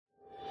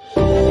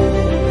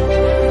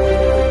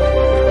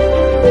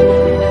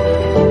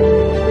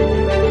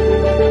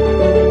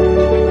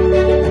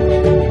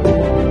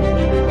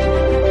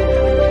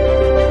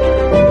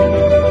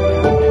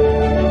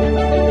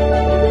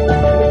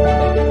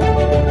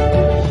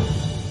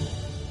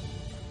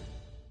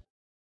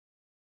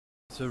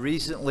So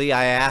recently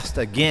I asked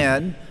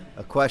again,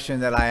 a question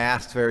that I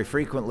asked very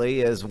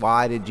frequently is,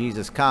 why did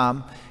Jesus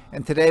come?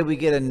 And today we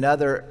get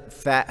another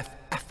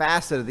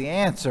facet of the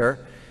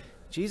answer.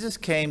 Jesus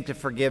came to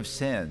forgive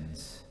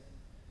sins.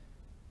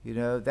 You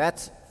know,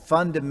 that's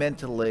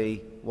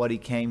fundamentally what he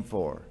came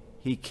for.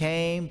 He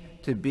came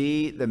to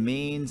be the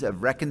means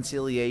of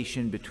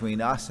reconciliation between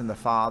us and the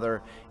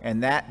Father,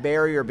 and that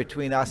barrier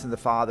between us and the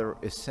Father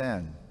is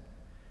sin.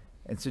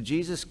 And so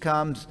Jesus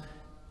comes.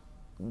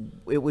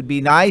 It would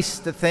be nice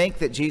to think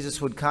that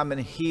Jesus would come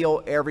and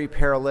heal every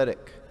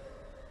paralytic,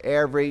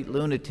 every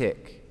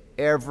lunatic,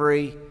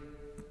 every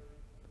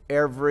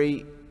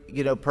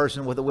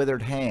person with a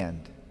withered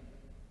hand.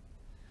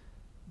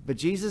 But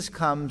Jesus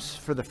comes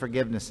for the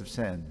forgiveness of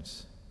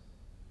sins.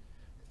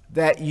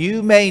 That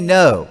you may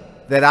know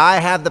that I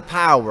have the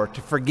power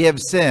to forgive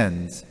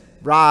sins,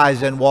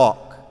 rise and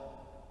walk.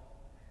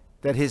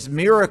 That his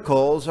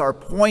miracles are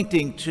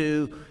pointing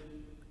to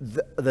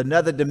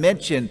another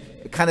dimension,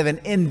 kind of an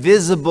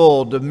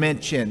invisible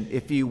dimension,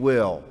 if you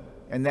will,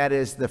 and that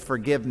is the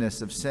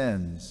forgiveness of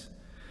sins.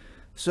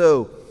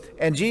 So,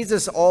 and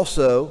Jesus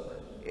also,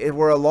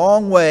 we're a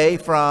long way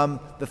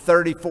from the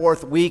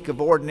 34th week of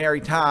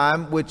ordinary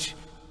time, which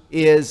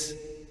is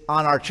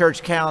on our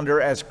church calendar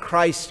as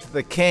Christ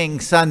the King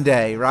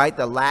Sunday, right?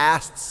 The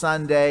last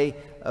Sunday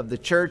of the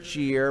church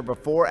year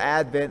before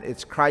Advent,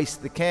 it's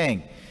Christ the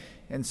King.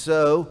 And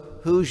so,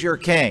 who's your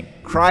king?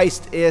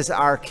 Christ is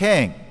our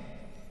king.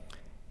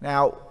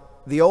 Now,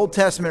 the Old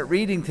Testament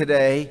reading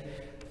today,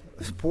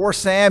 poor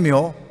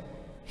Samuel,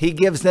 he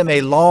gives them a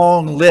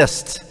long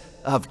list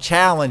of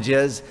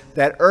challenges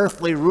that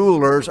earthly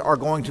rulers are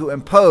going to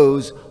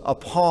impose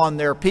upon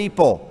their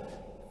people.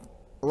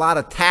 A lot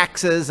of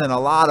taxes and a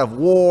lot of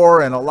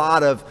war and a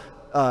lot of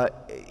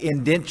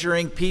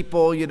indenturing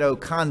people,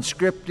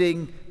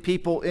 conscripting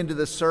people into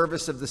the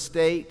service of the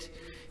state.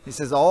 He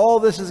says, all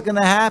this is going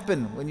to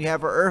happen when you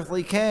have an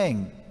earthly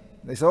king.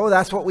 They say, oh,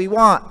 that's what we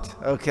want,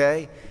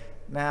 okay?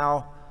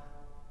 Now,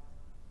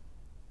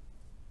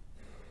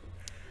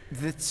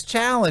 it's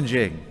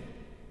challenging.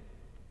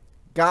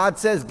 God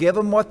says, give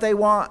them what they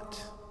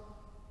want.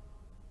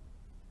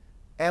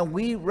 And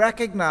we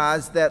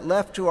recognize that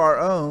left to our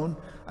own,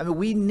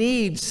 we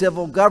need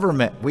civil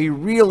government. We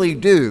really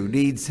do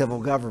need civil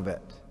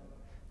government.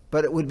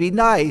 But it would be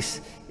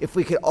nice if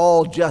we could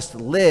all just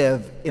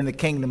live in the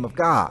kingdom of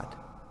God.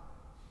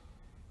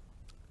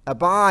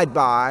 Abide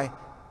by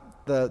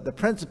the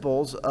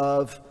principles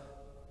of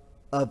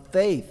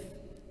faith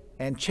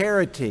and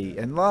charity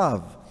and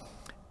love,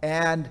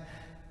 and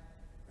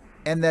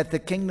that the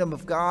kingdom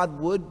of God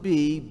would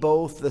be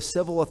both the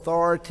civil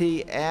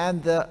authority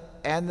and the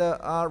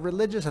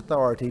religious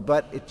authority.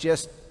 But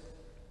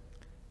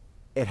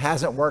it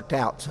hasn't worked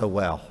out so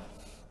well.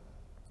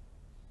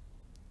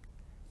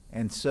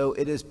 And so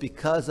it is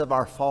because of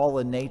our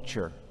fallen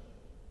nature.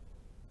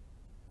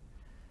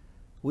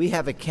 We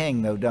have a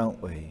king, though,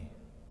 don't we?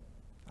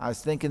 I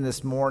was thinking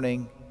this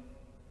morning,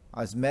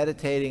 I was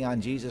meditating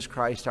on Jesus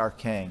Christ, our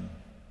King.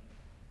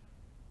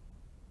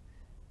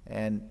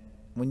 And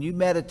when you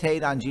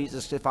meditate on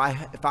Jesus, if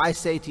I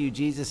say to you,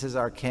 Jesus is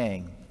our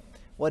King,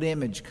 what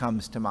image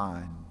comes to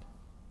mind?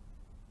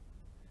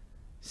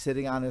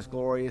 Sitting on his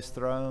glorious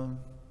throne,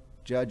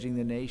 judging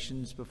the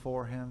nations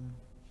before him?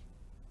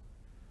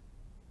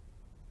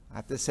 I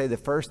have to say the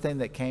first thing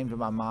that came to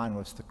my mind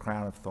was the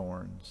crown of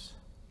thorns.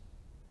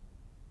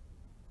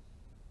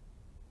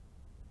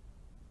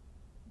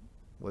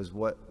 Was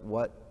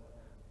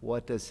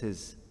what does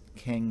his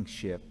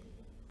kingship,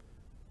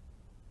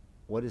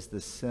 what is the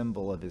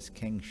symbol of his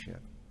kingship?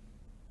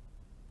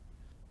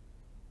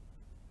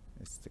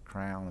 It's the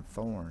crown of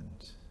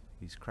thorns.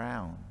 He's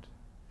crowned.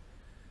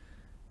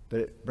 But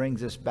it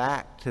brings us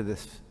back to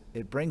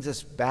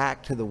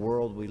the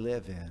world we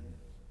live in.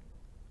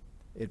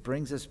 It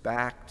brings us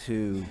back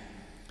to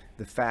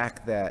the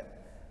fact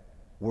that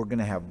we're going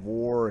to have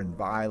war and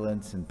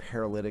violence and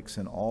paralytics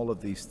and all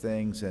of these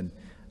things. And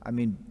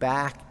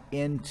back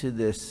into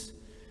this,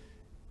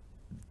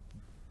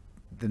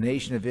 the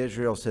nation of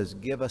Israel says,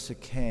 give us a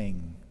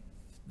king.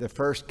 The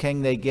first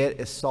king they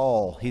get is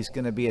Saul. He's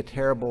going to be a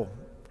terrible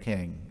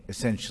king,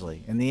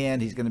 essentially. In the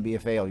end, he's going to be a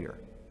failure.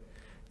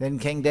 Then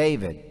King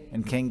David.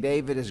 And King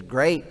David is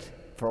great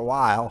for a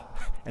while,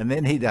 and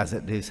then he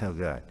doesn't do so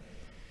good.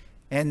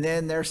 And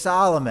then there's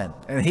Solomon,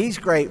 and he's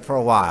great for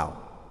a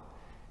while.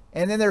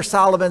 And then there's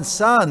Solomon's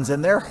sons,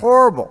 and they're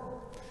horrible.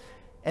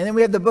 And then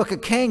we have the book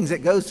of Kings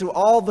that goes through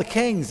all the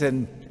kings,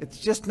 and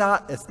it's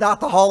not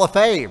the Hall of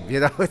Fame,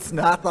 it's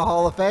not the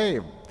Hall of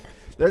Fame.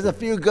 There's a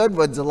few good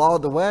ones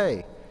along the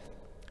way.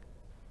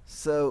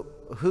 So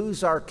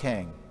who's our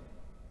king?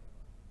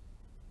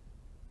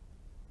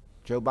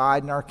 Joe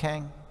Biden, our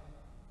king?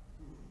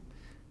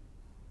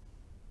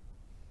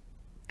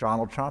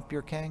 Donald Trump,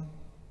 your king?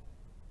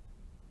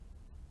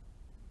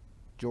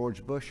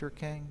 George Bush, your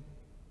king?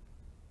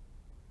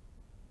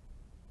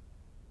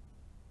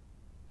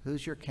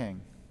 Who's your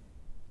king?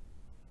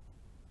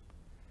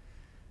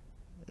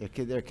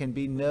 There can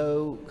be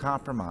no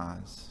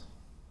compromise.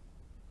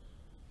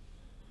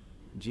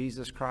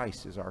 Jesus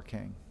Christ is our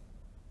King.